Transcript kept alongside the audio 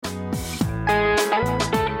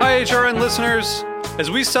HRN listeners.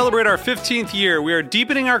 As we celebrate our 15th year, we are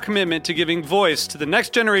deepening our commitment to giving voice to the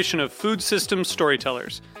next generation of food systems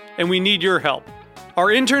storytellers, and we need your help. Our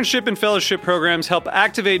internship and fellowship programs help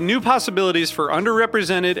activate new possibilities for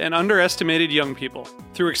underrepresented and underestimated young people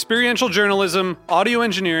through experiential journalism, audio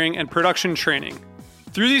engineering, and production training.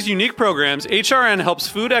 Through these unique programs, HRN helps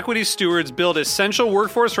food equity stewards build essential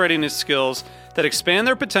workforce readiness skills that expand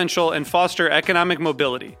their potential and foster economic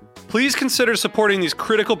mobility. Please consider supporting these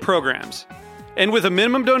critical programs. And with a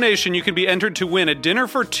minimum donation, you can be entered to win a dinner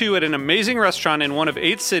for two at an amazing restaurant in one of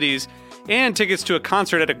 8 cities and tickets to a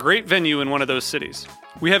concert at a great venue in one of those cities.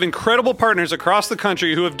 We have incredible partners across the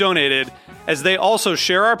country who have donated, as they also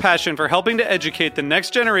share our passion for helping to educate the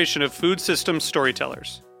next generation of food systems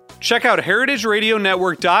storytellers. Check out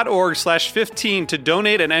heritageradionetwork.org/15 to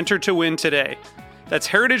donate and enter to win today. That's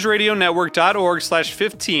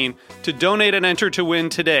heritageradionetwork.org/15 to donate and enter to win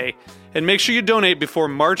today. And make sure you donate before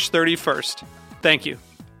March 31st. Thank you.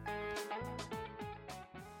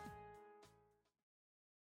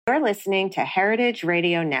 You're listening to Heritage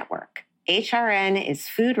Radio Network. HRN is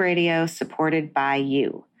food radio supported by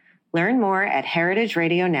you. Learn more at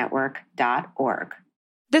heritageradionetwork.org.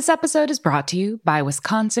 This episode is brought to you by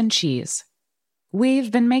Wisconsin Cheese.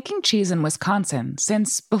 We've been making cheese in Wisconsin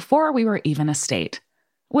since before we were even a state,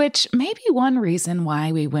 which may be one reason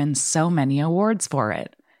why we win so many awards for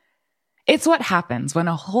it. It's what happens when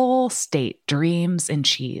a whole state dreams in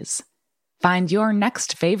cheese. Find your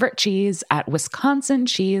next favorite cheese at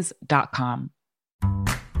wisconsincheese.com.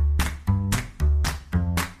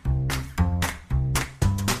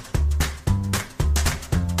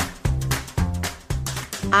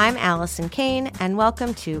 I'm Allison Kane, and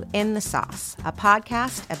welcome to In the Sauce, a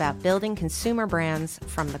podcast about building consumer brands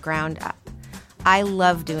from the ground up. I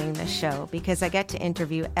love doing this show because I get to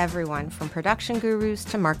interview everyone from production gurus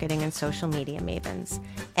to marketing and social media mavens,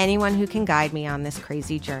 anyone who can guide me on this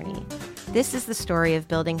crazy journey. This is the story of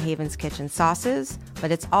building Haven's Kitchen sauces,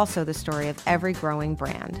 but it's also the story of every growing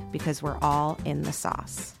brand because we're all in the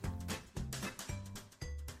sauce.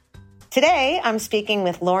 Today, I'm speaking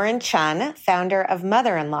with Lauren Chun, founder of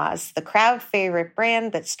Mother-in-Law's, the crowd favorite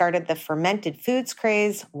brand that started the fermented foods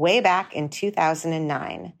craze way back in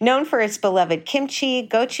 2009. Known for its beloved kimchi,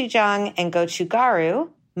 gochujang, and gochugaru,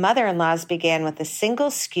 Mother-in-Law's began with a single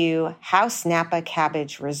SKU House Napa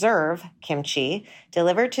Cabbage Reserve kimchi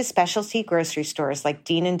delivered to specialty grocery stores like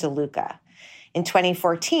Dean and DeLuca. In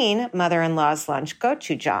 2014, Mother-in-Law's launched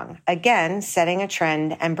gochujang, again setting a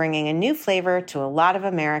trend and bringing a new flavor to a lot of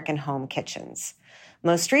American home kitchens.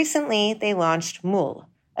 Most recently, they launched Mul,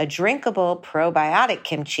 a drinkable probiotic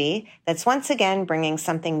kimchi that's once again bringing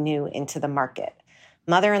something new into the market.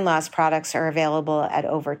 Mother-in-Law's products are available at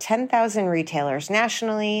over 10,000 retailers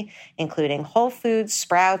nationally, including Whole Foods,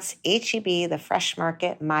 Sprouts, H-E-B, The Fresh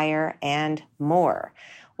Market, Meijer, and more.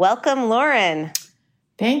 Welcome, Lauren.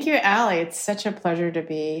 Thank you, Allie. It's such a pleasure to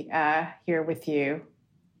be here with you.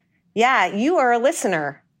 Yeah, you are a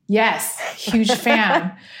listener. Yes, huge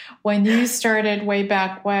fan. When you started way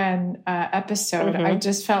back when episode, I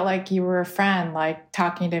just felt like you were a friend, like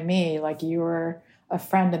talking to me, like you were a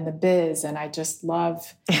friend in the biz. And I just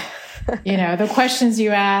love, the questions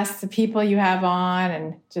you ask, the people you have on,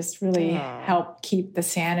 and just really help keep the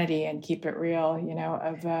sanity and keep it real,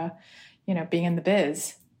 of being in the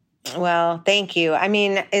biz. Well, thank you. I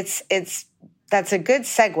mean, that's a good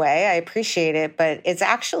segue. I appreciate it, but it's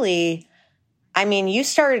actually, you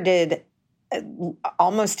started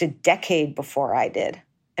almost a decade before I did.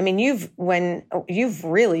 I mean, you've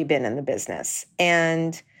really been in the business,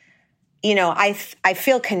 and I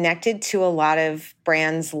feel connected to a lot of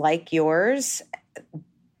brands like yours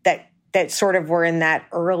that sort of were in that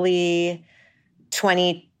early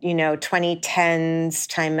 2010s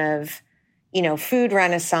time of food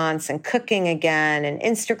renaissance and cooking again, and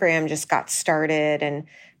Instagram just got started, and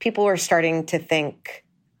people were starting to think,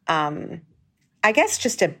 I guess,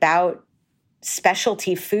 just about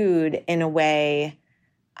specialty food in a way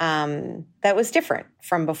that was different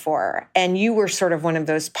from before. And you were sort of one of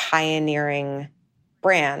those pioneering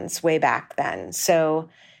brands way back then. So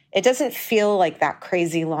it doesn't feel like that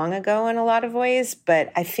crazy long ago in a lot of ways,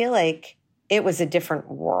 but I feel like it was a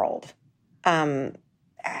different world.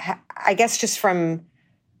 I guess just from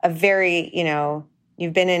a very,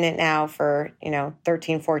 you've been in it now for,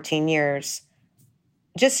 13, 14 years,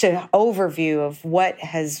 just an overview of what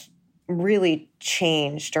has really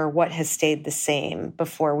changed or what has stayed the same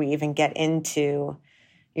before we even get into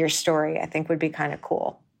your story, I think would be kind of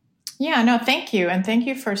cool. Yeah, no, thank you. And thank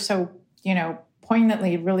you for so,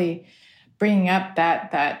 poignantly really bringing up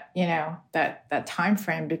that time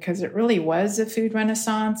frame, because it really was a food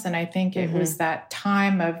renaissance. And I think it was that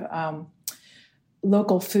time of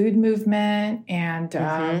local food movement and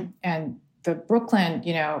the Brooklyn,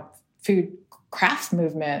 food crafts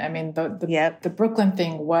movement. I mean, the Brooklyn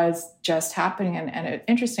thing was just happening. And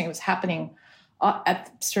interesting, it was happening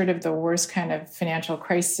at sort of the worst kind of financial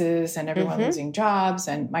crisis and everyone losing jobs,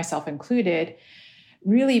 and myself included.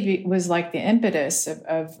 Really was like the impetus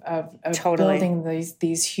of building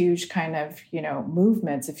these huge kind of,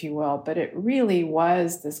 movements, if you will. But it really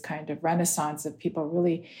was this kind of renaissance of people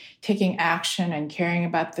really taking action and caring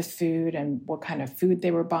about the food and what kind of food they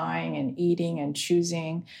were buying and eating and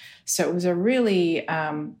choosing. So it was a really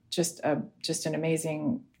just an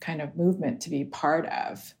amazing kind of movement to be part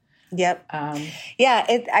of. Yep.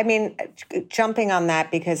 Jumping on that,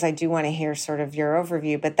 because I do want to hear sort of your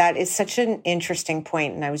overview, but that is such an interesting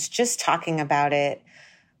point. And I was just talking about it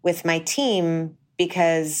with my team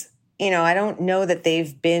because, I don't know that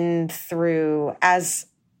they've been through, as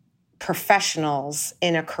professionals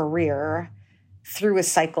in a career, through a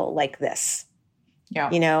cycle like this.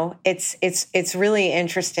 Yeah. It's really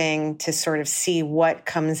interesting to sort of see what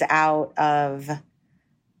comes out of,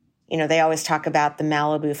 they always talk about the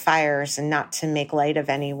Malibu fires, and not to make light of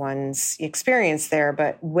anyone's experience there,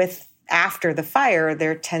 but after the fire,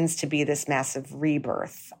 there tends to be this massive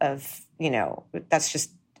rebirth of, that's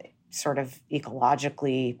just sort of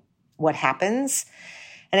ecologically what happens.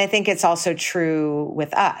 And I think it's also true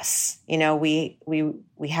with us. We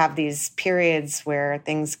have these periods where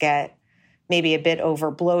things get maybe a bit over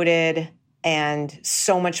bloated and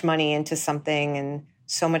so much money into something and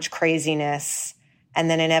so much craziness. And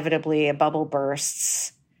then inevitably a bubble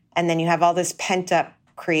bursts. And then you have all this pent up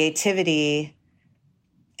creativity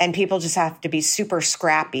and people just have to be super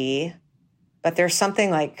scrappy. But there's something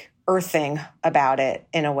like earthing about it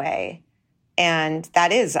in a way. And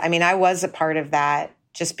that is, I was a part of that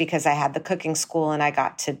just because I had the cooking school and I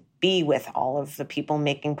got to be with all of the people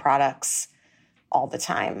making products all the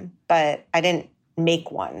time. But I didn't make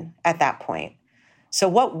one at that point. So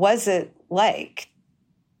what was it like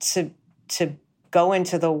to go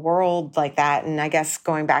into the world like that? And I guess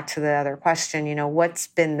going back to the other question, what's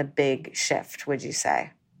been the big shift, would you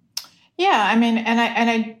say? Yeah, and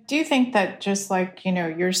I do think that, just like,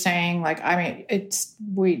 you're saying,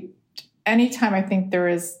 anytime I think there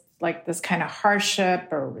is like this kind of hardship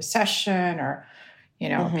or recession or,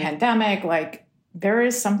 pandemic, like there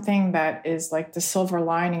is something that is like the silver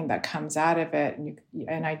lining that comes out of it.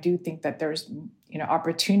 And I do think that there's,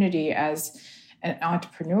 opportunity as an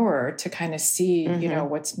entrepreneur to kind of see,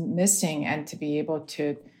 what's missing and to be able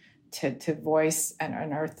to voice and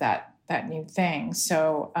unearth that new thing.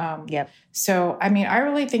 So, So, I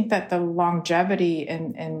really think that the longevity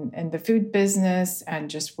in the food business and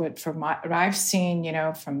just what I've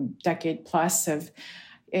seen, from decade plus of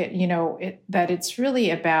it, that it's really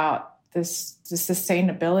about the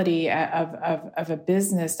sustainability of a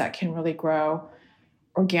business that can really grow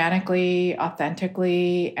organically,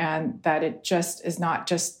 authentically, and that it just is not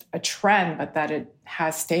just a trend, but that it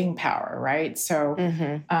has staying power, right? So,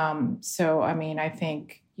 I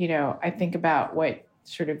think, I think about what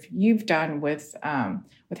sort of you've done with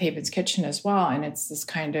Haven's Kitchen as well, and it's this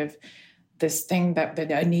kind of this thing that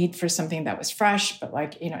a need for something that was fresh, but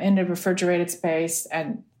like, in a refrigerated space,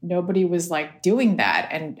 and nobody was like doing that,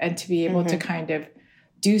 and to be able to kind of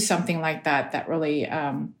do something like that really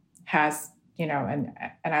has. And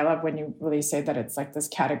I love when you really say that it's like this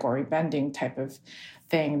category bending type of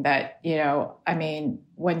thing that,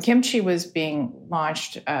 when kimchi was being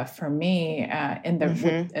launched for me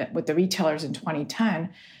with the retailers in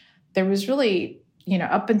 2010, there was really,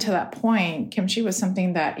 up until that point, kimchi was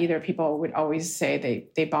something that either people would always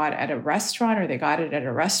say they bought at a restaurant or they got it at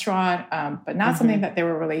a restaurant, but not something that they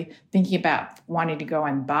were really thinking about wanting to go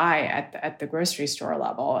and buy at the grocery store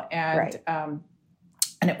level. And,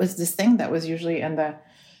 and it was this thing that was usually in the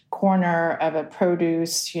corner of a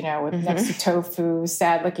produce, with next to tofu,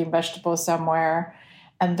 sad-looking vegetable somewhere.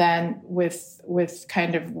 And then with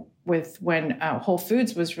when Whole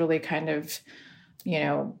Foods was really kind of,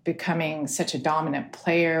 becoming such a dominant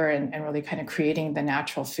player and really kind of creating the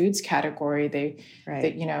natural foods category,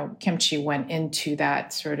 kimchi went into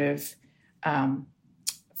that sort of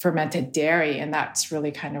fermented dairy. And that's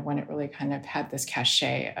really kind of when it really kind of had this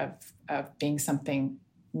cachet of being something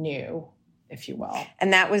new, if you will.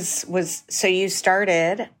 And that was so you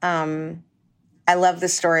started, I love the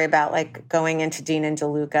story about like going into Dean and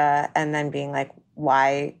DeLuca and then being like,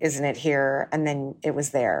 why isn't it here? And then it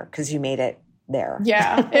was there because you made it there.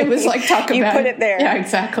 Yeah. It was like, talk about You put it there. Yeah,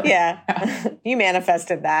 exactly. Yeah. You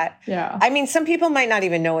manifested that. Yeah. I mean, some people might not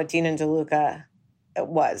even know what Dean and DeLuca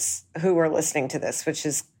was who were listening to this, which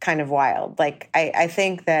is kind of wild. Like, I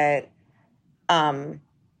think that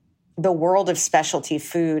the world of specialty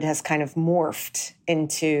food has kind of morphed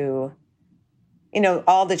into,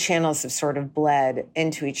 all the channels have sort of bled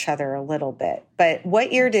into each other a little bit. But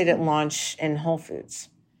what year did it launch in Whole Foods?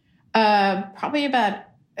 Probably about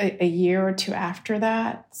a year or two after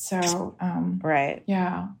that. So, right.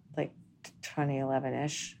 Yeah. Like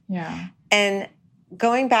 2011-ish. Yeah. And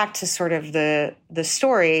going back to sort of the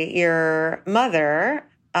story, your mother,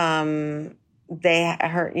 your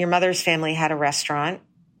mother's family had a restaurant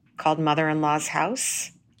called Mother-in-Law's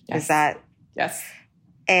House. Yes. Is that? Yes.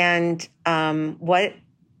 And what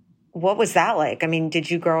was that like? I mean, did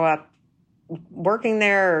you grow up working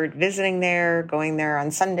there or visiting there, going there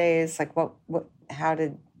on Sundays? Like what what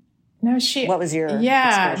was your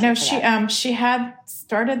she had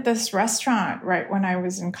started this restaurant right when I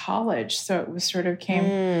was in college. So it was sort of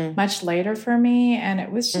came much later for me. And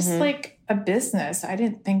it was just like a business. I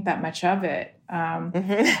didn't think that much of it.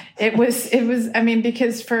 It was, I mean,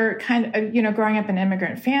 because for kind of, growing up in an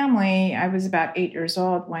immigrant family, I was about 8 years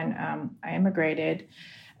old when I immigrated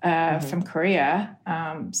from Korea,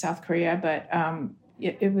 South Korea. But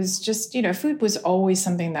it was just, food was always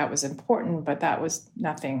something that was important, but that was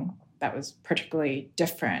nothing that was particularly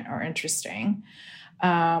different or interesting.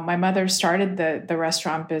 My mother started the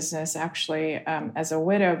restaurant business actually as a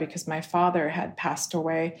widow because my father had passed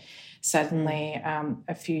away suddenly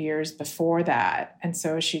a few years before that. And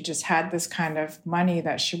so she just had this kind of money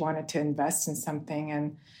that she wanted to invest in something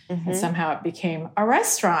and somehow it became a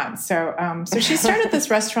restaurant. So she started this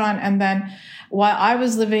restaurant. And then while I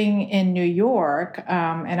was living in New York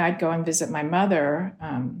and I'd go and visit my mother,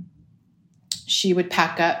 she would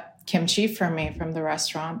pack up kimchi for me from the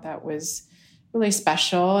restaurant that was really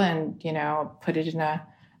special and, put it in a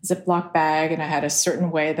Ziploc bag. And I had a certain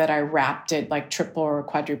way that I wrapped it like triple or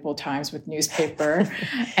quadruple times with newspaper.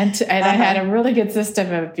 and I had a really good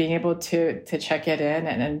system of being able to check it in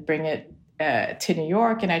and bring it to New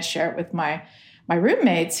York. And I'd share it with my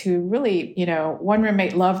roommates who really, one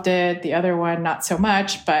roommate loved it, the other one not so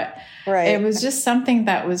much, but it was just something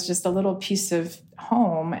that was just a little piece of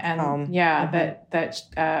home and that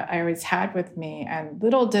I always had with me. And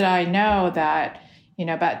little did I know that,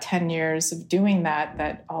 about 10 years of doing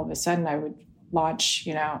that all of a sudden I would launch,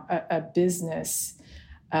 a business,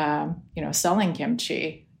 selling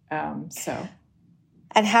kimchi. And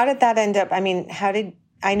how did that end up? I mean,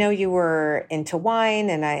 I know you were into wine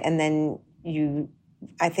I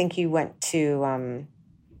think you went to,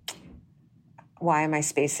 why am I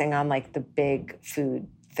spacing on like the big food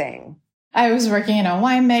thing? I was working in a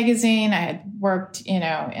wine magazine. I had worked,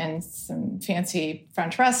 in some fancy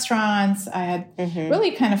French restaurants. I had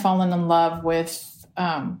really kind of fallen in love with,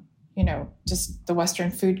 just the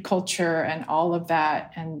Western food culture and all of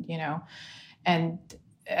that. And, and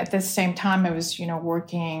at the same time I was,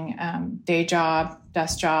 working day job,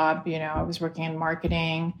 desk job, I was working in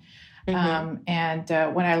marketing. And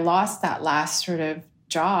when I lost that last sort of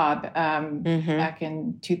job back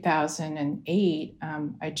in 2008,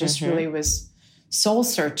 I just really was soul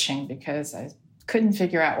searching because I couldn't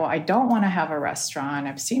figure out, well, I don't want to have a restaurant.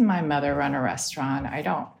 I've seen my mother run a restaurant. I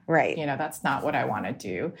don't, that's not what I want to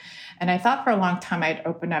do. And I thought for a long time I'd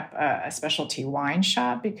open up a specialty wine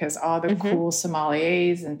shop because all the cool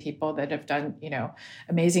sommeliers and people that have done,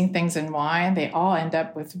 amazing things in wine, they all end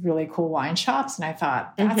up with really cool wine shops. And I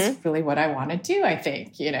thought, that's really what I want to do, I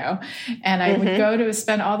think, And I would go to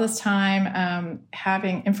spend all this time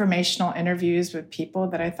having informational interviews with people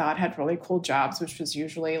that I thought had really cool jobs, which was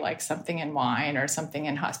usually like something in wine or something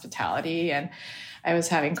in hospitality. And I was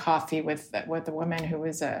having coffee with a woman who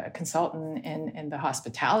was a consultant in the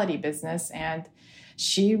hospitality business. And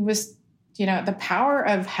she was, the power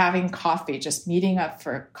of having coffee, just meeting up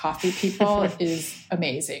for coffee people is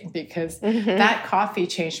amazing because that coffee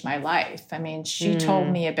changed my life. I mean, she told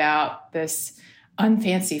me about this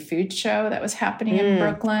unfancy food show that was happening in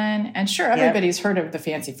Brooklyn. And sure, everybody's heard of the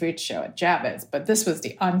fancy food show at Javits, but this was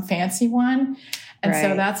the unfancy one. And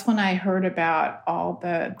so that's when I heard about all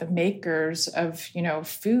the makers of,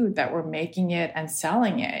 food that were making it and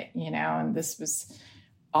selling it, and this was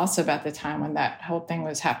also about the time when that whole thing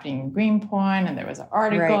was happening in Greenpoint and there was an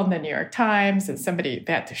article in the New York Times and they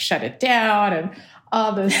had to shut it down and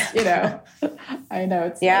all this, I know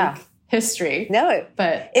it's like history. No,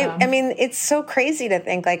 I mean, it's so crazy to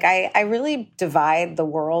think like I really divide the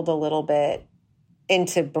world a little bit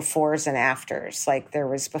into befores and afters. Like there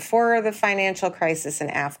was before the financial crisis and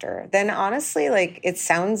after. Then honestly, like it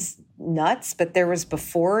sounds nuts, but there was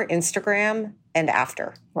before Instagram and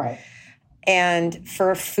after. Right. And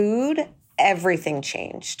for food, everything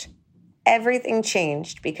changed. Everything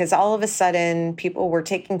changed because all of a sudden people were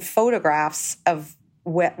taking photographs of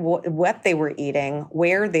what they were eating,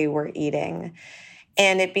 where they were eating.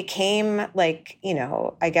 And it became like,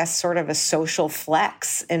 I guess sort of a social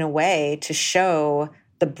flex in a way to show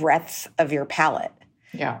the breadth of your palate.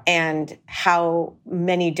 Yeah. And how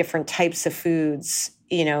many different types of foods,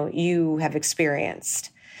 you have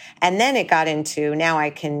experienced. And then it got into, now I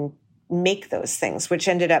can make those things, which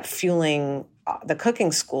ended up fueling the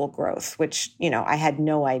cooking school growth, which, I had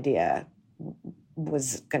no idea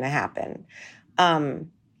was going to happen.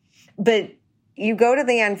 But you go to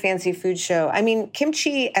the Unfancy Food Show. I mean,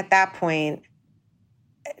 kimchi at that point,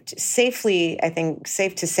 safe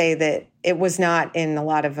to say that it was not in a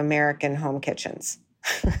lot of American home kitchens.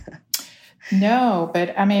 No,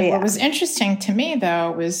 but I mean, what was interesting to me,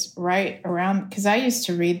 though, was right around, because I used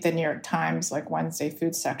to read the New York Times, like Wednesday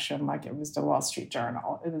food section, like it was the Wall Street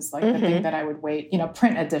Journal. It was like the thing that I would wait,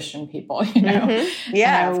 print edition people,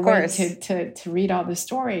 Yeah, of course. To read all the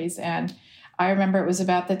stories. And I remember it was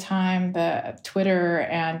about the time the Twitter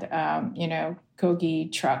and,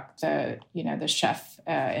 Kogi Truck, the chef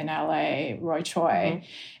in LA, Roy Choi,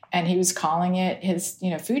 and he was calling it his,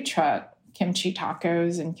 food truck, kimchi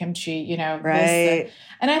tacos and kimchi, right.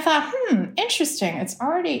 And I thought, interesting. It's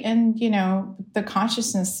already in, the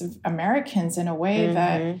consciousness of Americans in a way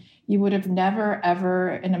that you would have never,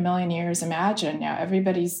 ever in a million years imagined. Now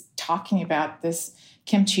everybody's talking about this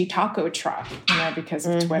kimchi taco truck, because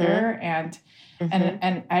of Twitter. And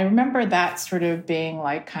I remember that sort of being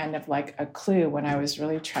like kind of like a clue when I was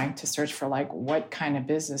really trying to search for like, what kind of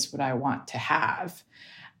business would I want to have?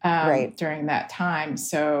 During that time.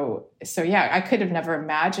 So yeah, I could have never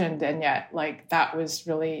imagined. And yet like, that was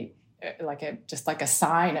really just like a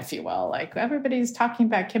sign, if you will, like everybody's talking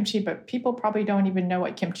about kimchi, but people probably don't even know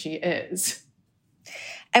what kimchi is.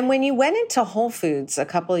 And when you went into Whole Foods a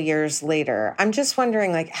couple of years later, I'm just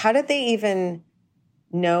wondering, like, how did they even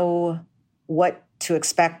know what to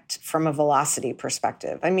expect from a velocity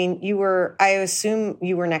perspective? I mean, I assume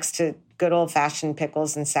you were next to good old-fashioned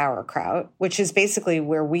pickles and sauerkraut, which is basically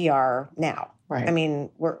where we are now. Right. I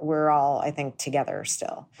mean, we're all, I think, together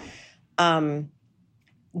still.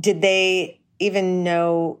 Did they even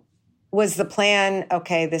know, was the plan,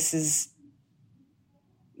 okay, this is,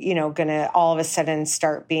 going to all of a sudden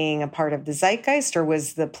start being a part of the zeitgeist? Or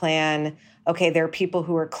was the plan, okay, there are people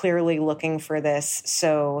who are clearly looking for this,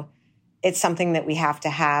 so it's something that we have to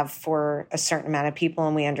have for a certain amount of people,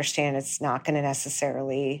 and we understand it's not going to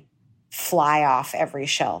necessarily fly off every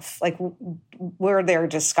shelf? Like, were there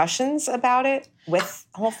discussions about it with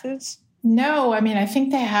Whole Foods? No, I mean, I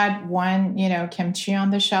think they had one, kimchi on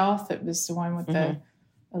the shelf. It was the one with the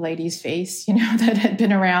lady's face, that had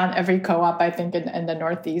been around every co-op, I think, in the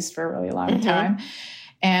Northeast for a really long time.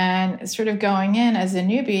 And sort of going in as a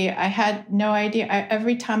newbie, I had no idea.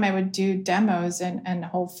 Every time I would do demos and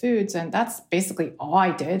Whole Foods, and that's basically all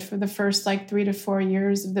I did for the first 3 to 4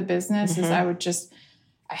 years of the business, is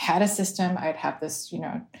I had a system. I'd have this,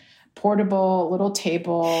 portable little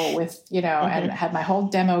table with, and had my whole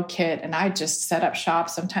demo kit, and I just set up shop.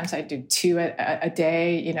 Sometimes I'd do 2 a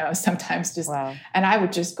day, sometimes just, and I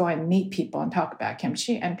would just go and meet people and talk about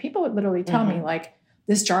kimchi. And people would literally tell me like,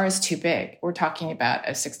 this jar is too big. We're talking about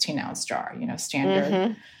a 16-ounce jar,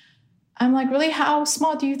 standard. I'm like, really, how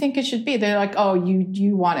small do you think it should be? They're like, oh,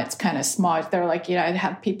 you want it kind of small. They're like, I'd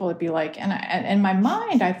have people would be like, and in my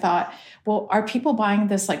mind, I thought, well, are people buying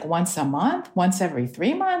this like once a month, once every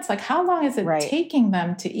 3 months? Like, how long is it taking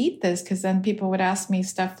them to eat this? Because then people would ask me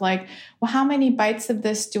stuff like, well, how many bites of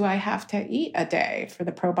this do I have to eat a day for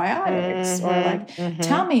the probiotics? Or like,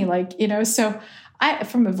 tell me, like, so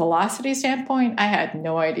from a velocity standpoint, I had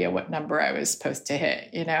no idea what number I was supposed to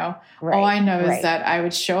hit, All I know is that I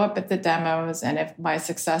would show up at the demos, and if my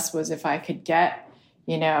success was if I could get,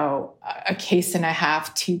 a case and a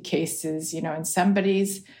half, 2 cases, in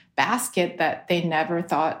somebody's basket that they never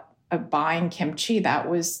thought of buying kimchi, that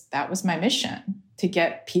was my mission, to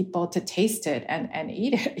get people to taste it and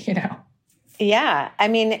eat it, Yeah. I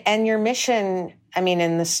mean, and your mission,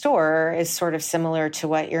 in the store is sort of similar to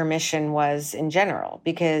what your mission was in general,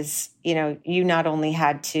 because, you not only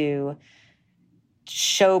had to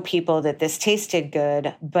show people that this tasted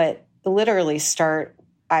good, but literally start,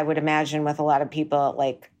 I would imagine, with a lot of people at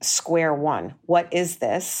like square one. What is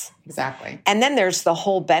this? Exactly. And then there's the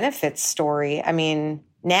whole benefits story. I mean,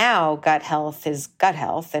 now gut health is gut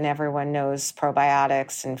health, and everyone knows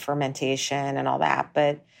probiotics and fermentation and all that.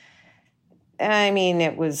 But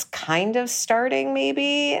it was kind of starting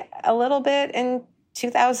maybe a little bit in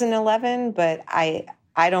 2011, but I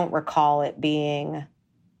don't recall it being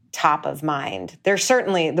top of mind. There's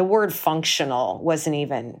certainly the word functional wasn't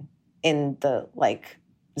even in the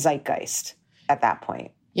zeitgeist at that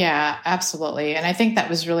point. Yeah, absolutely. And I think that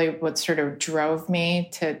was really what sort of drove me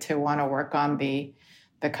to want to work on the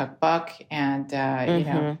cookbook. And,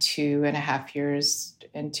 2.5 years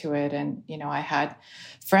into it. And, I had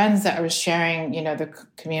friends that I was sharing, the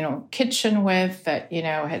communal kitchen with that,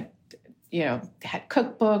 had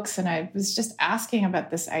cookbooks. And I was just asking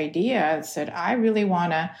about this idea. I said, I really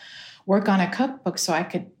want to work on a cookbook so I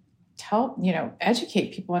could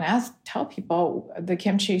educate people and tell people the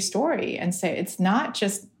kimchi story and say, it's not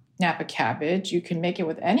just Napa cabbage. You can make it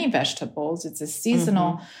with any vegetables. It's a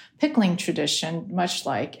seasonal pickling tradition, much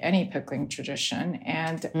like any pickling tradition.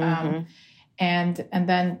 And, and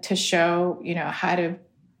then to show, how to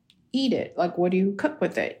eat it, like, what do you cook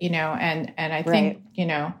with it, and I think,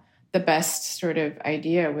 the best sort of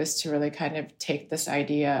idea was to really kind of take this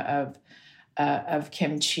idea of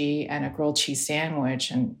kimchi and a grilled cheese sandwich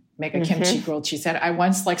and make a kimchi grilled cheese sandwich. I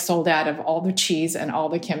once sold out of all the cheese and all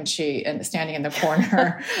the kimchi and standing in the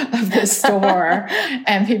corner of the store,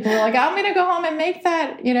 and people were like, I'm going to go home and make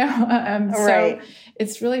that, So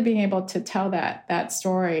it's really being able to tell that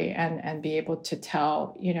story and be able to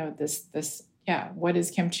tell, this, what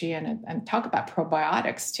is kimchi and talk about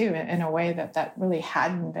probiotics too, in a way that really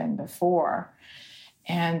hadn't been before.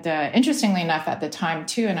 And interestingly enough, at the time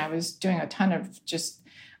too, and I was doing a ton of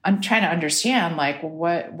I'm trying to understand,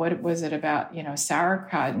 what was it about,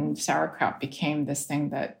 sauerkraut, and sauerkraut became this thing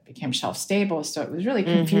that became shelf stable. So it was really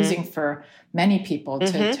confusing for many people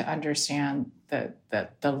to understand the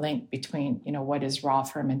link between, what is raw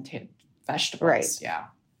fermented vegetables. Right. Yeah.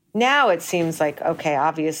 Now it seems like, okay,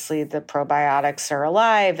 obviously the probiotics are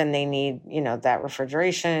alive and they need, that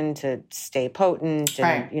refrigeration to stay potent.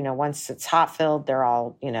 And, right. Once it's hot filled, they're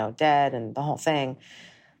all, dead and the whole thing.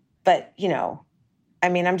 But,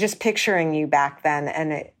 I'm just picturing you back then,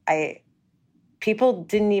 and people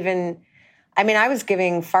didn't even, I was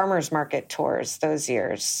giving farmers market tours those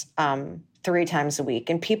years, 3 times a week,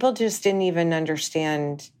 and people just didn't even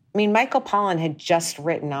understand. Michael Pollan had just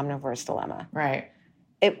written Omnivore's Dilemma. Right.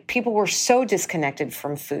 People were so disconnected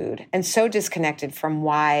from food and so disconnected from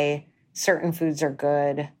why certain foods are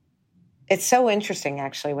good. It's so interesting,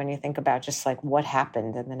 actually, when you think about just what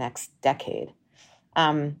happened in the next decade.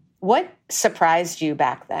 What surprised you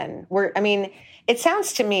back then? It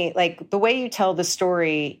sounds to me like the way you tell the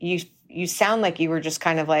story, you sound like you were just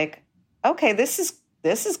kind of like, okay, this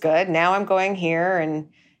is good. Now I'm going here and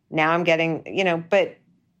now I'm getting, but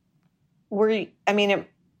it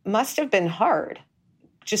must have been hard.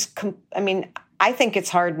 I think it's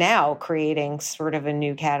hard now creating sort of a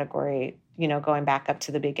new category, going back up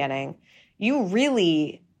to the beginning. You were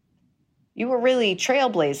really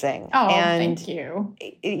trailblazing. Oh, thank you.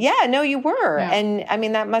 Yeah, no, you were. Yeah.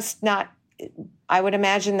 And that must not, I would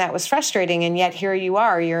imagine that was frustrating. And yet here you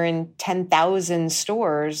are, you're in 10,000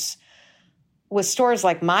 stores with stores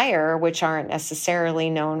like Meijer, which aren't necessarily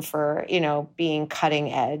known for, being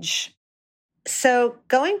cutting edge. So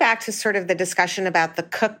going back to sort of the discussion about the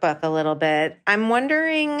cookbook a little bit, I'm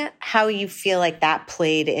wondering how you feel like that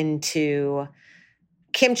played into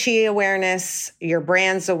kimchi awareness, your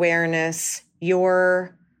brand's awareness,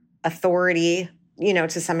 your authority, to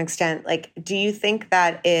some extent. Do you think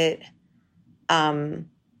that it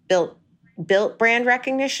built brand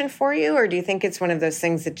recognition for you? Or do you think it's one of those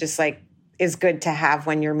things that just is good to have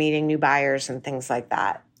when you're meeting new buyers and things like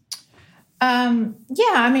that?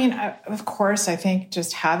 Of course, I think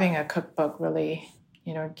just having a cookbook really,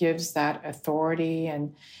 gives that authority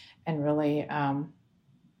and really,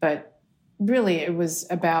 but really it was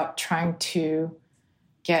about trying to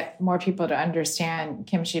get more people to understand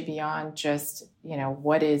kimchi beyond just,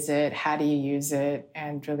 what is it, how do you use it,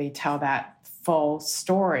 and really tell that full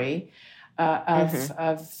story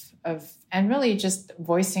of and really just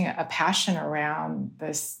voicing a passion around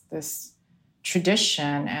this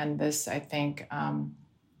tradition and this, I think,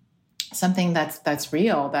 something that's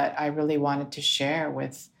real that I really wanted to share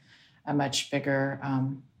with a much bigger,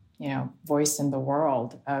 voice in the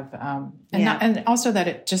world of, and also that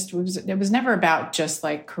it was never about just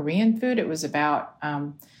Korean food. It was about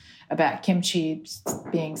kimchi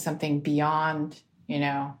being something beyond,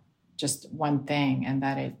 just one thing, and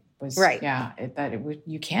that it was right.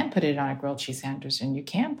 You can put it on a grilled cheese sandwich, and you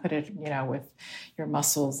can put it, with your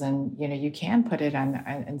mussels, and you can put it on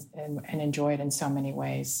and enjoy it in so many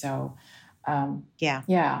ways. So,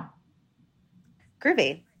 yeah,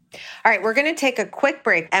 groovy. All right, we're going to take a quick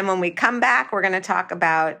break, and when we come back, we're going to talk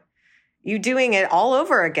about you doing it all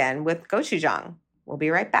over again with gochujang. We'll be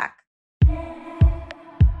right back.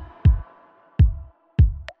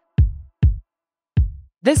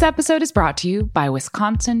 This episode is brought to you by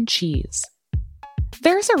Wisconsin Cheese.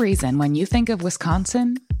 There's a reason when you think of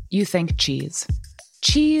Wisconsin, you think cheese.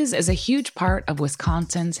 Cheese is a huge part of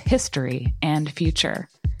Wisconsin's history and future.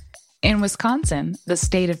 In Wisconsin, the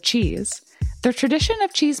state of cheese, the tradition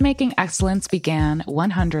of cheese-making excellence began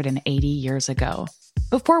 180 years ago,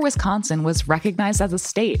 before Wisconsin was recognized as a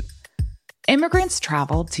state. Immigrants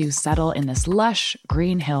traveled to settle in this lush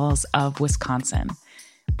green hills of Wisconsin,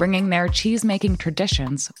 bringing their cheese-making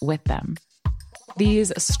traditions with them.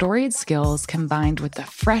 These storied skills, combined with the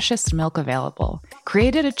freshest milk available,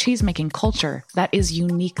 created a cheese-making culture that is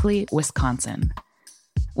uniquely Wisconsin.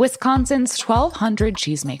 Wisconsin's 1,200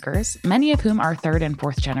 cheesemakers, many of whom are third and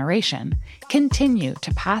fourth generation, continue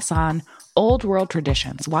to pass on old world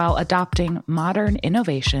traditions while adopting modern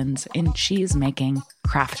innovations in cheese-making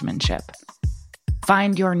craftsmanship.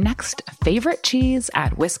 Find your next favorite cheese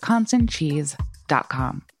at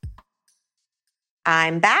wisconsincheese.com.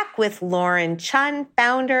 I'm back with Lauren Chun,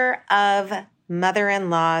 founder of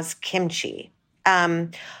Mother-in-Law's Kimchi.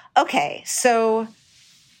 Okay, so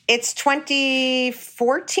it's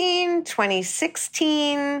 2014,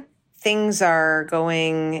 2016. Things are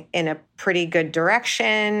going in a pretty good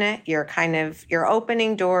direction. You're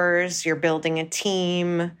opening doors, you're building a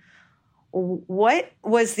team. What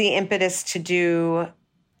was the impetus to do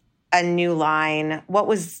a new line? What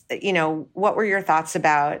were your thoughts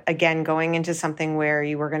about, again, going into something where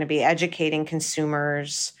you were going to be educating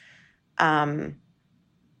consumers? How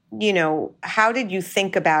did you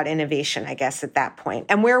think about innovation, I guess, at that point?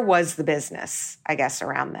 And where was the business, I guess,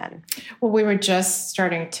 around then? Well, we were just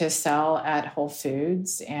starting to sell at Whole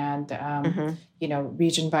Foods and,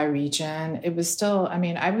 region by region. It was still,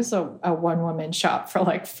 I was a one-woman shop for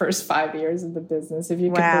like first 5 years of the business, if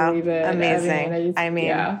you can believe it. Amazing.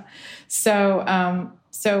 Yeah.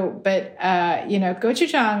 But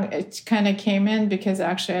gochujang, it kind of came in because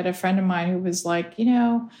actually I had a friend of mine who was like,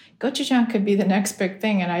 gochujang could be the next big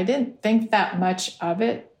thing. And I didn't think that much of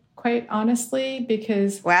it, quite honestly,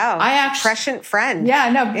 because prescient friend.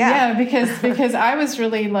 Because I was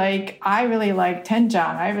really I really like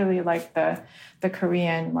doenjang. I really like the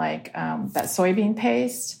Korean, that soybean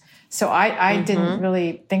paste. So I didn't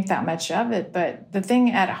really think that much of it. But the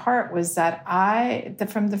thing at heart was that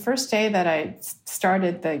from the first day that I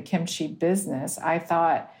started the kimchi business, I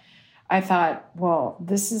thought, well,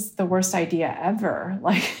 this is the worst idea ever.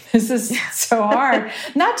 This is so hard.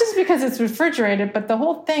 Not just because it's refrigerated, but the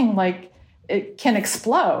whole thing, it can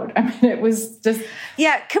explode. It was just...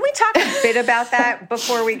 Yeah. Can we talk a bit about that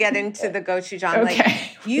before we get into the gochujang? Okay.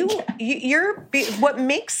 What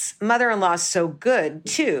makes Mother-in-Law so good,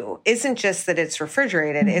 too, isn't just that it's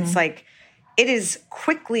refrigerated. Mm-hmm. It's it is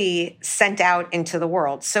quickly sent out into the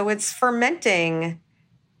world. So it's fermenting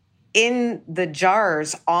in the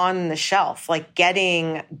jars on the shelf,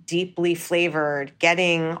 getting deeply flavored,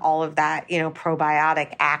 getting all of that,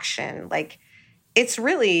 probiotic action. It's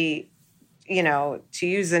really... to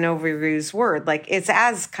use an overused word, it's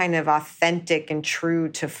as kind of authentic and true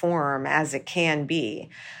to form as it can be.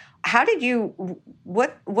 How did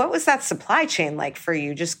what was that supply chain like for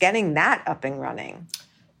you, just getting that up and running?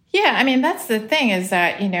 Yeah, that's the thing is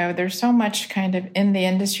that, there's so much kind of in the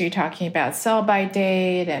industry talking about sell by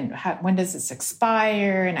date and when does this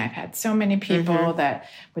expire? And I've had so many people that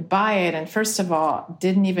would buy it. And first of all,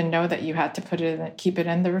 didn't even know that you had to keep it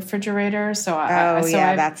in the refrigerator.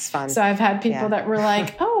 That's fun. So I've had people that were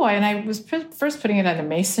like, and I was first putting it in a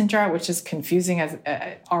mason jar, which is confusing as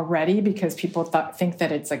already because people think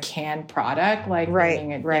that it's a canned product,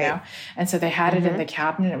 right. And so they had it in the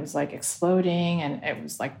cabinet. It was exploding and it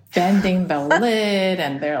was bending the lid,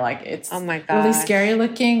 and they're like, it's really scary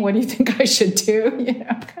looking. What do you think I should do?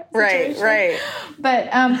 Right.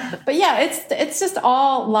 But yeah, it's just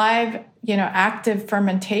all live, active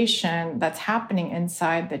fermentation that's happening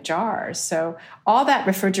inside the jars. So all that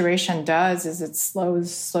refrigeration does is it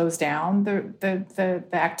slows down the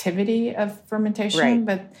activity of fermentation, right.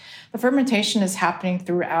 But the fermentation is happening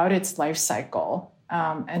throughout its life cycle,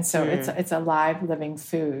 and so it's a live, living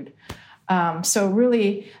food. So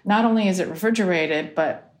really, not only is it refrigerated,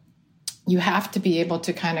 but you have to be able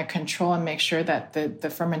to kind of control and make sure that the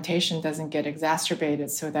fermentation doesn't get exacerbated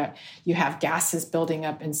so that you have gases building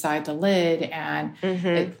up inside the lid. And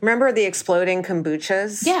remember the exploding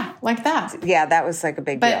kombuchas? Yeah, like that. Yeah, that was a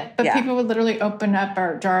big deal. But people would literally open up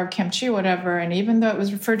our jar of kimchi, whatever, and even though it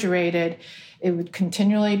was refrigerated, it would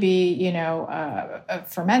continually be,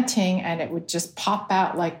 fermenting, and it would just pop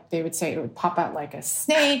out, they would say it would pop out like a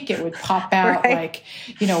snake. It would pop out right.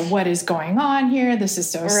 What is going on here? This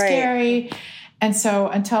is so scary. And so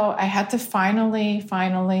until I had to finally,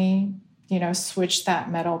 switch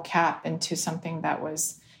that metal cap into something that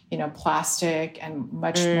was, plastic and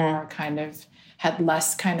much more kind of had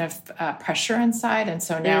less kind of pressure inside. And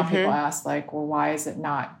so now people ask like, well, why is it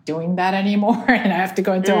not doing that anymore? And I have to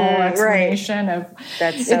go into a whole explanation of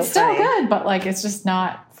that's so it's still good, but like, it's just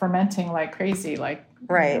not fermenting like crazy, like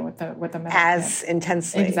with the metal as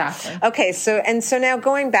intensely. Exactly. Okay. So now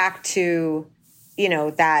going back to,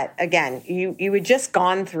 that again, you had just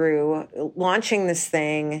gone through launching this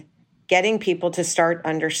thing, getting people to start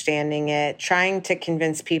understanding it, trying to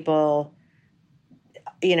convince people,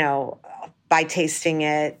 by tasting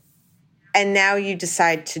it. And now you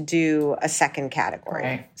decide to do a second category.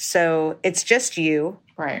 Right. So it's just you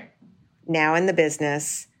now in the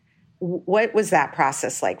business. What was that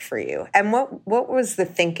process like for you? And what was the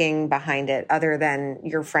thinking behind it other than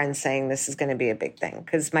your friends saying this is going to be a big thing?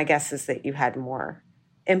 Because my guess is that you had more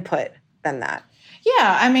input than that.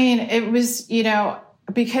 Yeah. I mean, it was,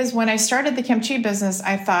 because when I started the kimchi business,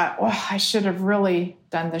 I thought, well, I should have really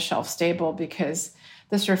done the shelf stable because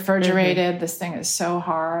this refrigerated, this thing is so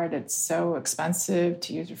hard. It's so expensive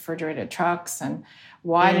to use refrigerated trucks. And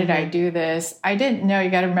why did I do this? I didn't know. You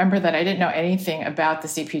got to remember that I didn't know anything about the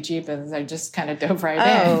CPG business. I just kind of dove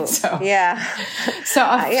right in. So from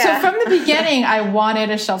the beginning, I wanted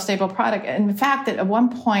a shelf-stable product. And in fact, at one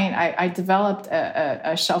point, I developed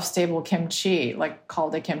a shelf-stable kimchi, like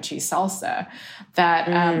called a kimchi salsa, that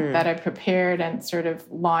I prepared and sort of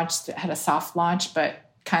launched. It had a soft launch, but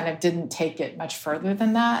kind of didn't take it much further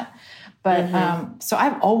than that. But so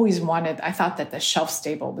I've always I thought that the shelf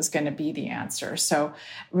stable was going to be the answer. So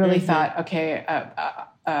really thought, okay,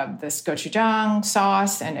 this gochujang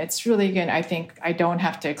sauce, and it's really good. I think I don't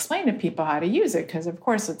have to explain to people how to use it because, of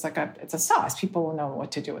course, it's a sauce. People will know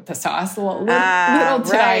what to do with the sauce. Little did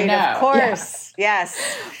I know. Of course, yes.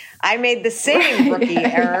 I made the same rookie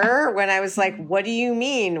error when I was like, what do you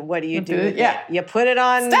mean? What do you do? You put it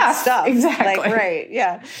on stuff. Exactly.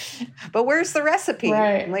 But where's the recipe?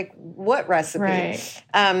 Right. Like, what recipe?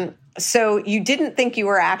 Right. So you didn't think you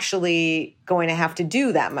were actually going to have to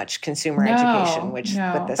do that much consumer education, with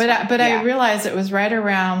this. But I realized it was right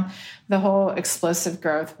around the whole explosive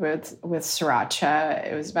growth with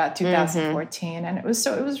sriracha. It was about 2014. And it was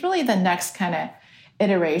really the next kind of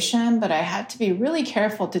iteration, but I had to be really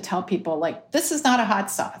careful to tell people, like, this is not a hot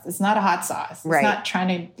sauce. It's not a hot sauce. It's not trying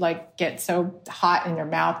to like get so hot in your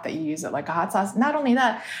mouth that you use it like a hot sauce. Not only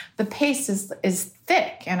that, the paste is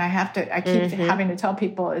thick, and I keep having to tell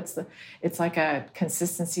people it's like a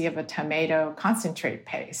consistency of a tomato concentrate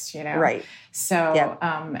paste, Right. So,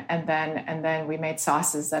 and then we made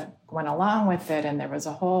sauces that went along with it. And there was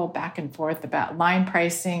a whole back and forth about line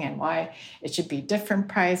pricing and why it should be different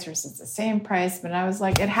price versus the same price. But I was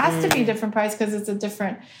like, it has to be different price because it's a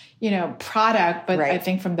different, product. But I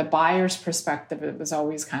think from the buyer's perspective, it was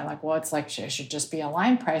always kind of like, well, it's like, it should just be a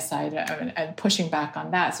line price item and pushing back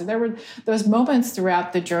on that. So there were those moments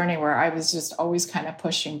throughout the journey where I was just always kind of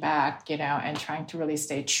pushing back, and trying to really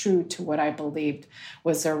stay true to what I believed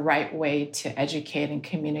was the right way to educate and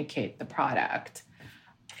communicate the product.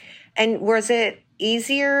 And was it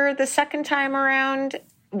easier the second time around?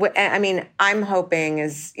 I mean, I'm hoping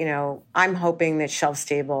that Shelf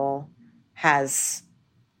Stable has,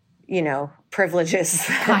 privileges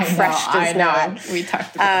that Fresh does not. We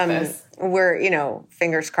talked about this. We're,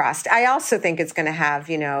 fingers crossed. I also think it's going to have,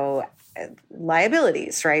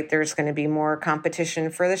 liabilities, right? There's going to be more competition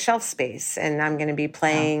for the shelf space, and I'm going to be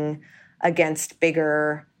playing against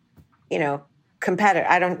bigger,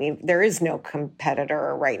 competitor. There is no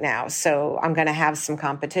competitor right now. So I'm going to have some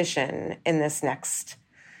competition in this next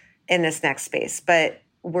space. But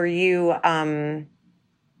were you,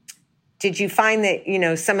 did you find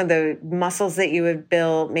that, some of the muscles that you had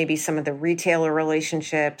built, maybe some of the retailer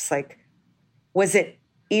relationships, like, was it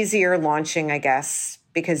easier launching, I guess,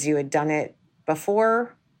 because you had done it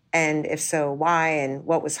before? And if so, why, and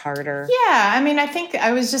what was harder? Yeah, I mean, I think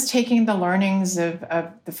I was just taking the learnings of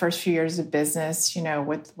the first few years of business,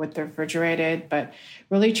 with the refrigerated, but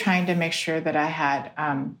really trying to make sure that I had,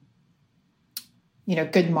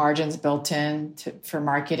 good margins built in for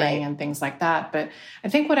marketing and things like that. But I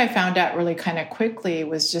think what I found out really kind of quickly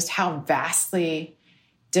was just how vastly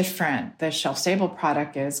different the shelf-stable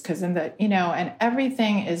product is, because and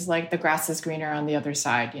everything is like the grass is greener on the other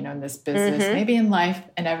side, in this business, maybe in life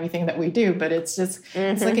and everything that we do, but it's just,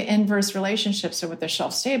 it's like an inverse relationship. So with the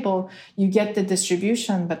shelf-stable, you get the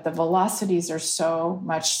distribution, but the velocities are so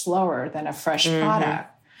much slower than a fresh product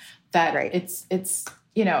that it's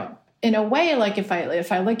in a way, like if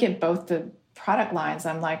I look at both the product lines,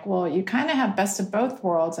 I'm like, well, you kind of have best of both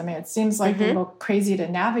worlds. I mean, it seems like a little crazy to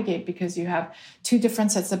navigate because you have two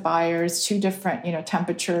different sets of buyers, two different,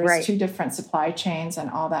 temperatures, two different supply chains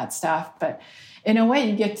and all that stuff. But in a way,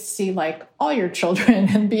 you get to see like all your children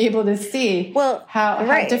and be able to see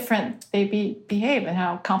how different they behave and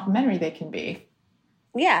how complementary they can be.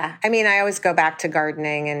 Yeah. I mean, I always go back to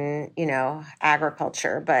gardening and,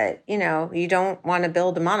 agriculture, but, you don't want to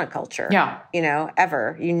build a monoculture,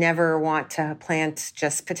 ever. You never want to plant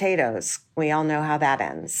just potatoes. We all know how that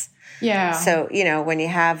ends. Yeah. So, when you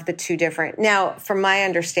have the two different, now from my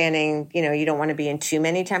understanding, you don't want to be in too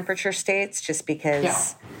many temperature states just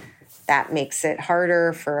because that makes it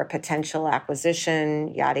harder for a potential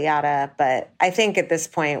acquisition, yada, yada. But I think at this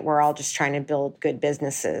point, we're all just trying to build good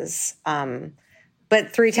businesses.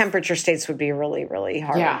 But 3 temperature states would be really, really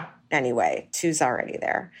hard anyway. 2's already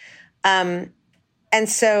there. And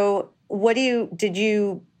so did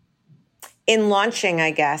you, in launching,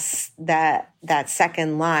 I guess, that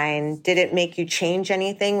second line, did it make you change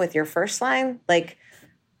anything with your first line? Like,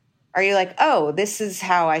 are you like, oh, this is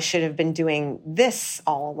how I should have been doing this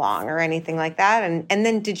all along or anything like that? And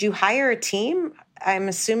then did you hire a team? I'm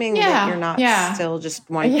assuming that you're not still just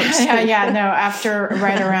one person. No, after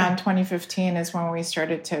right around 2015 is when we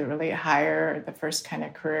started to really hire the first kind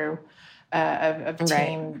of crew of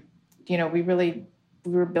team. We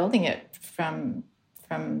were building it from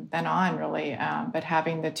then on, really, but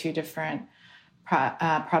having the 2 different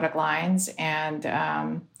product lines. And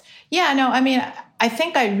I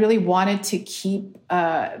think I really wanted to keep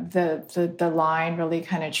the line really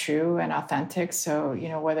kind of true and authentic. So,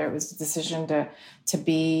 whether it was a decision to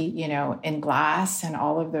be, in glass and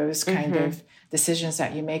all of those kind of decisions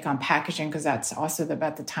that you make on packaging, because that's also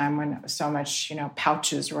about the time when so much,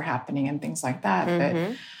 pouches were happening and things like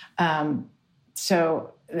that. But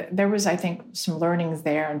so there was, I think, some learnings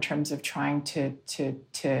there in terms of trying to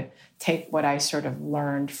take what I sort of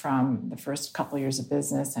learned from the first couple of years of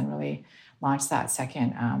business and really launch that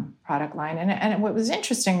second product line. And what was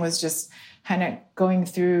interesting was just kind of going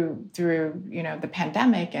through the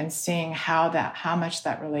pandemic and seeing how much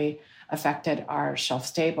that really affected our shelf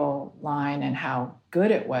stable line and how good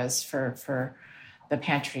it was for the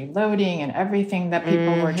pantry loading and everything that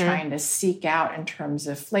people were trying to seek out in terms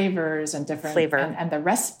of flavors and different flavor and the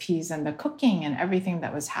recipes and the cooking and everything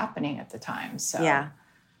that was happening at the time. So yeah,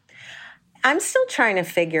 I'm still trying to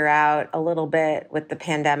figure out a little bit with the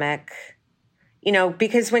pandemic,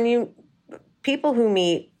 because when people who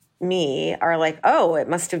meet me are like, oh, it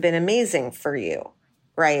must have been amazing for you,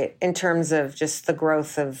 right? In terms of just the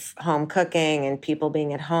growth of home cooking and people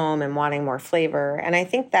being at home and wanting more flavor. And I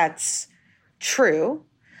think that's true,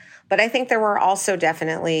 but I think there were also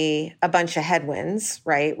definitely a bunch of headwinds,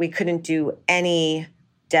 right? We couldn't do any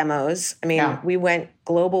demos. I mean, we went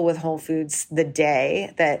global with Whole Foods the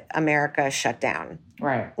day that America shut down.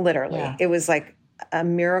 Right. Literally. Yeah. It was like a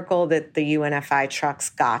miracle that the UNFI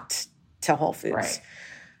trucks got to Whole Foods.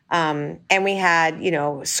 Right. And we had,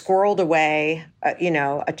 squirreled away,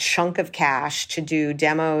 a chunk of cash to do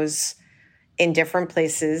demos in different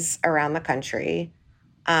places around the country.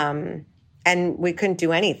 And we couldn't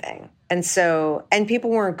do anything. And so, and people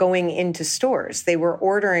weren't going into stores. They were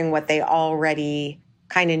ordering what they already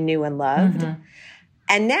kind of knew and loved.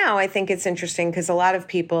 And now I think it's interesting because a lot of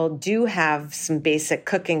people do have some basic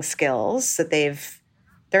cooking skills that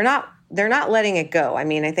they're not letting it go. I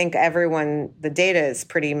mean, I think the data is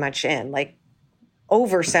pretty much in. Like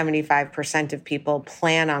over 75% of people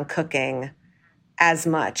plan on cooking as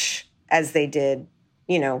much as they did,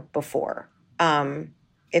 before.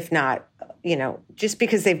 If not, just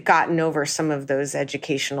because they've gotten over some of those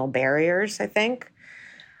educational barriers, I think.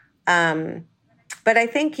 But I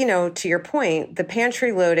think, to your point, the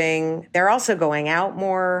pantry loading, they're also going out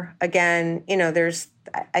more again.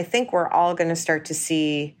 I think we're all going to start to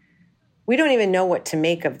see, we don't even know what to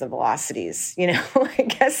make of the velocities, I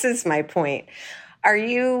guess is my point. Are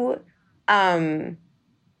you, how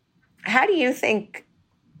do you think,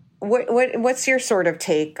 what's your sort of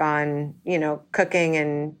take on, cooking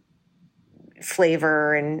and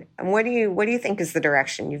flavor, and what do you think is the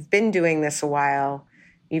direction? You've been doing this a while.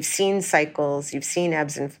 You've seen cycles, you've seen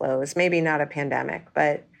ebbs and flows, maybe not a pandemic,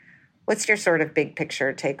 but what's your sort of big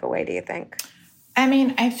picture takeaway, do you think? I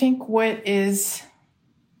mean, I think what is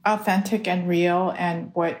authentic and real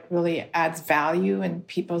and what really adds value in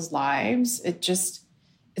people's lives, it's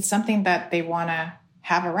something that they want to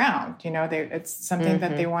have around, it's something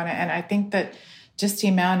that they want to, and I think that just the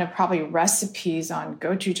amount of probably recipes on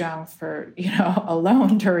gochujang for,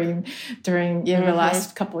 alone during the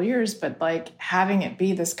last couple of years, but like having it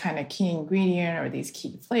be this kind of key ingredient or these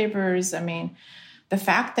key flavors. I mean, the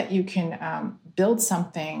fact that you can build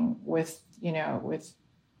something with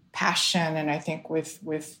passion, and I think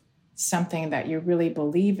with something that you really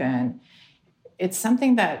believe in, it's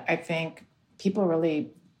something that I think people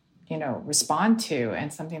really, respond to,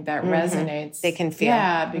 and something that resonates. They can feel.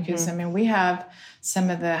 Yeah, because I mean, we have some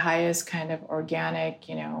of the highest kind of organic,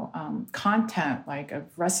 content, like of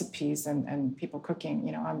recipes and people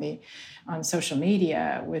cooking, on social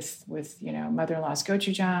media with mother-in-law's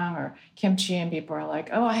gochujang or kimchi, and people are like,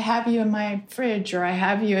 oh, I have you in my fridge, or I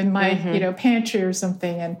have you in my pantry or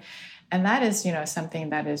something, and that is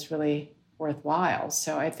something that is really worthwhile.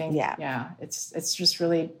 So I think it's just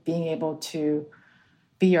really being able to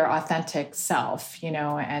be your authentic self,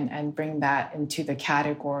 and bring that into the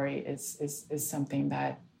category is something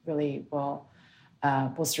that really will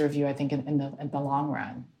serve you, I think, in the long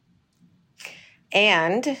run.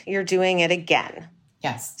 And you're doing it again.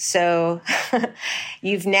 Yes. So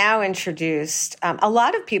you've now introduced a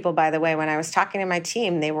lot of people, by the way, when I was talking to my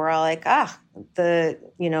team, they were all like, the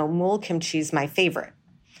mul kimchi is my favorite.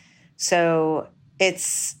 So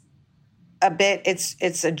it's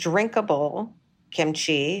a drinkable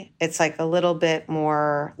kimchi. It's like a little bit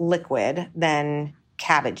more liquid than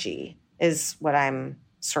cabbagey is what I'm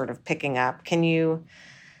sort of picking up.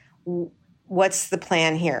 What's the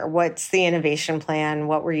plan here? What's the innovation plan?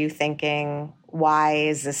 What were you thinking? Why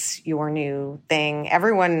is this your new thing?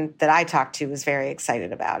 Everyone that I talked to was very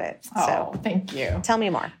excited about it. Oh, thank you. Tell me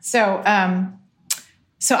more. So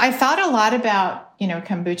I thought a lot about,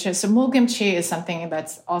 kombucha. So mul kimchi is something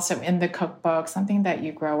that's also in the cookbook, something that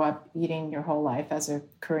you grow up eating your whole life as a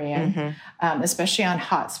Korean, especially on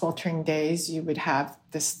hot, sweltering days. You would have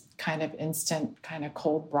this kind of instant, kind of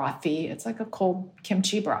cold brothy. It's like a cold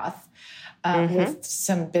kimchi broth with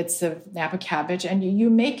some bits of Napa cabbage, and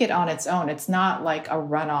you make it on its own. It's not like a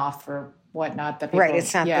runoff or whatnot. That people, right,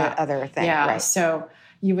 it's not the other thing. Yeah, right. So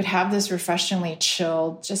you would have this refreshingly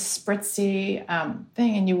chilled, just spritzy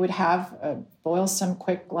thing, and you would have boil some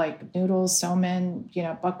quick like noodles, somen,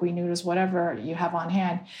 buckwheat noodles, whatever you have on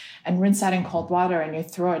hand, and rinse that in cold water, and you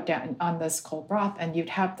throw it down on this cold broth, and you'd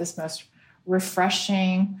have this most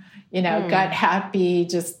refreshing, gut happy,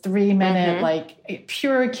 just 3-minute like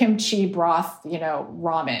pure kimchi broth,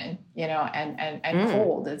 ramen, and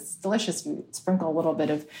cold. It's delicious. You sprinkle a little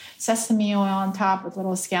bit of sesame oil on top with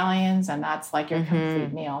little scallions, and that's like your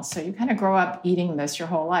complete meal. So you kind of grow up eating this your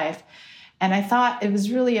whole life. And I thought it was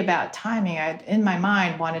really about timing. I, in my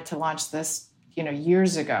mind, wanted to launch this,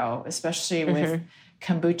 years ago, especially with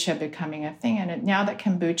kombucha becoming a thing. And now that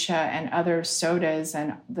kombucha and other sodas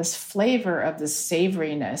and this flavor of the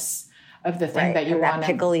savoriness of the thing that you want,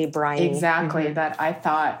 pickly, briny. Exactly. That I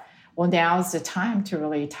thought, well, now's the time to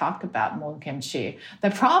really talk about mul kimchi. The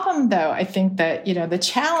problem, though, I think that, the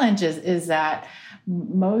challenge is that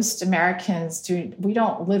most Americans we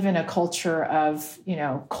don't live in a culture of,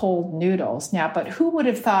 cold noodles now, but who would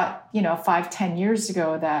have thought, 5-10 years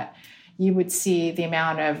ago that you would see the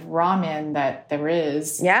amount of ramen that there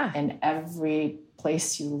is in every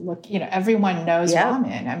place you look. Everyone knows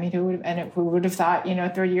ramen. I mean, who would have thought,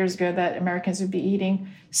 30 years ago that Americans would be eating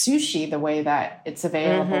sushi the way that it's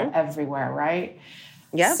available everywhere, right?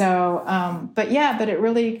 Yeah. So, but it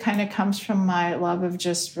really kind of comes from my love of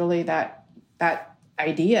just really that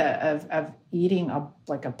idea of eating a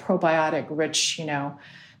probiotic rich,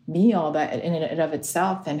 meal that in and of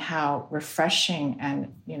itself, and how refreshing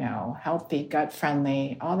and healthy, gut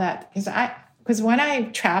friendly, all that. Because when I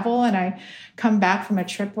travel and I come back from a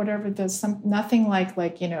trip, whatever, there's nothing like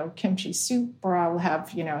kimchi soup, or I'll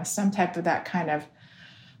have some type of that kind of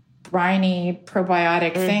briny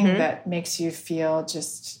probiotic thing that makes you feel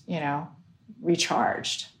just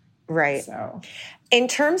recharged. Right. So, in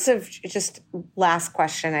terms of, just last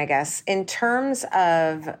question, I guess, in terms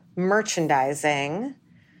of merchandising,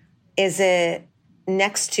 is it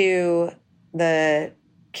next to the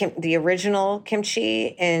original kimchi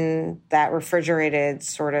in that refrigerated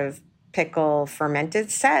sort of pickle fermented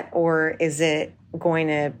set, or is it going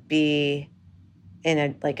to be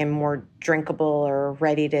in a more drinkable or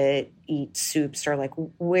ready to eat soups, or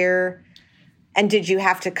where? And did you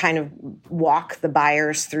have to kind of walk the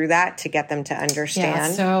buyers through that to get them to understand?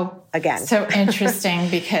 Yeah, so again, so interesting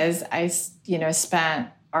because I spent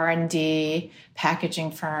R&D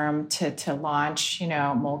packaging firm to launch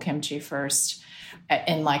mul kimchi first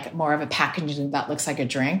in more of a packaging that looks like a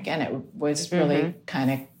drink, and it was really kind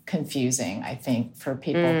of confusing, I think, for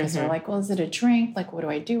people, because they're like, well, is it a drink? What do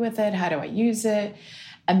I do with it? How do I use it?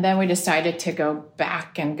 And then we decided to go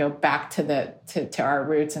back to our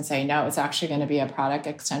roots and say, no, it's actually going to be a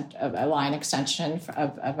line extension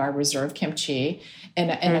of our reserve kimchi in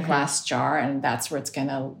a glass jar. And that's where it's going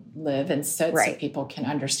to live. And so people can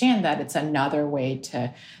understand that it's another way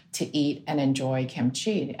to eat and enjoy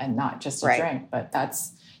kimchi and not just a drink. But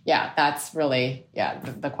that's really,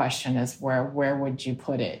 the question is where would you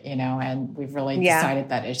put it, and we've really decided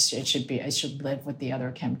that it should live with the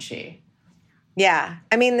other kimchi. Yeah.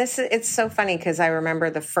 I mean, it's so funny because I remember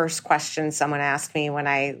the first question someone asked me when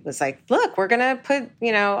I was like, look, we're going to put,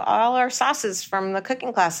 all our sauces from the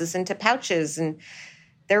cooking classes into pouches and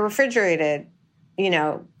they're refrigerated.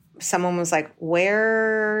 Someone was like,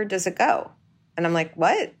 where does it go? And I'm like,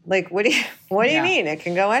 what? Like, what do you mean? It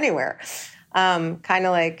can go anywhere. Kind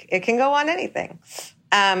of like it can go on anything.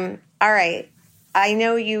 All right. I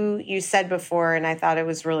know you said before, and I thought it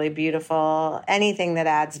was really beautiful, anything that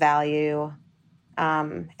adds value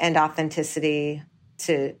and authenticity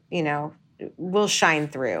to, will shine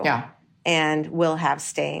through and will have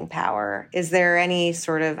staying power. Is there any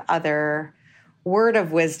sort of other word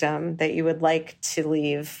of wisdom that you would like to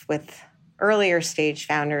leave with earlier stage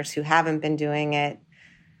founders who haven't been doing it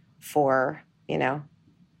for,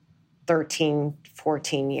 13,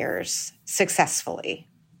 14 years successfully?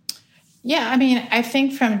 Yeah, I mean, I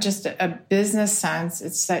think from just a business sense,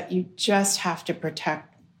 it's that you just have to protect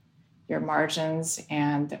your margins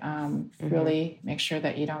and really make sure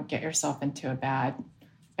that you don't get yourself into a bad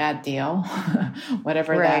deal,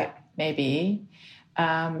 whatever that may be,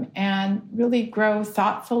 and really grow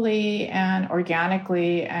thoughtfully and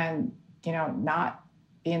organically and, not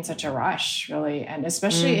be in such a rush, really. And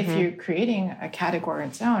especially if you're creating a category on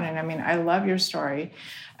its own. And I mean, I love your story,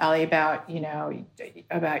 Ali, about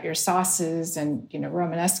your sauces and,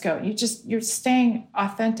 Romanesco. You're staying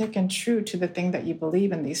authentic and true to the thing that you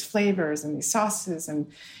believe in, these flavors and these sauces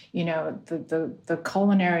and, the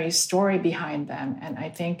culinary story behind them. And I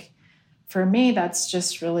think for me, that's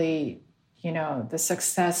just really, the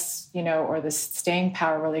success, or the staying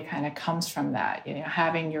power really kind of comes from that,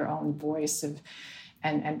 having your own voice and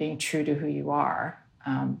being true to who you are.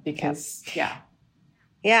 Because,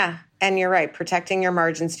 Yeah. And you're right. Protecting your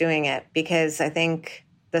margins, doing it, because I think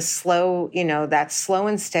the slow, that slow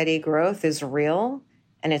and steady growth is real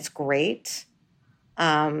and it's great.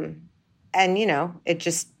 And, it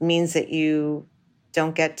just means that you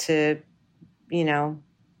don't get to,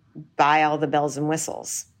 buy all the bells and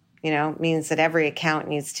whistles, it means that every account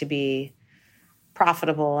needs to be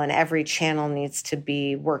profitable and every channel needs to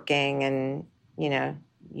be working and,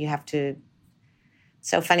 you have to,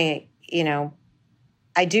 so funny,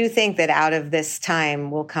 I do think that out of this time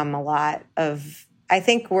will come a lot of, I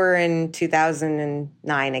think we're in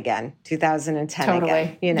 2009 again, 2010 totally.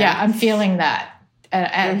 Again. Yeah, I'm feeling that.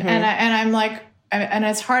 And I'm like, and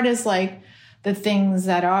as hard as like the things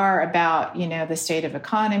that are about, the state of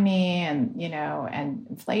economy and, and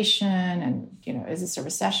inflation and, is this a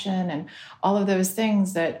recession and all of those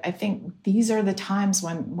things, that I think these are the times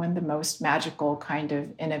when the most magical kind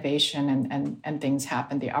of innovation and things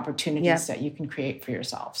happen, the opportunities that you can create for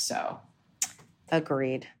yourself. So.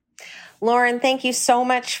 Agreed. Lauren, thank you so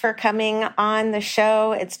much for coming on the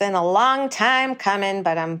show. It's been a long time coming,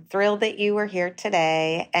 but I'm thrilled that you were here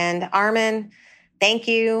today. And Armin, thank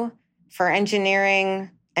you for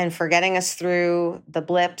engineering and for getting us through the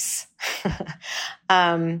blips.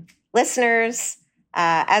 Listeners,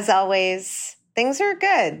 as always, things are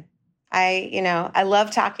good. I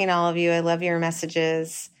love talking to all of you. I love your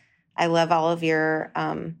messages. I love all of your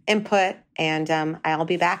input. And I'll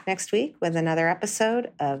be back next week with another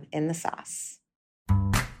episode of In the Sauce.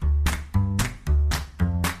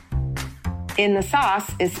 In the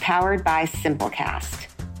Sauce is powered by Simplecast.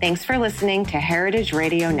 Thanks for listening to Heritage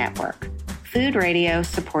Radio Network, food radio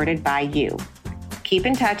supported by you. Keep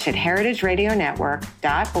in touch at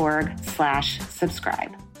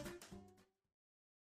heritageradionetwork.org/subscribe.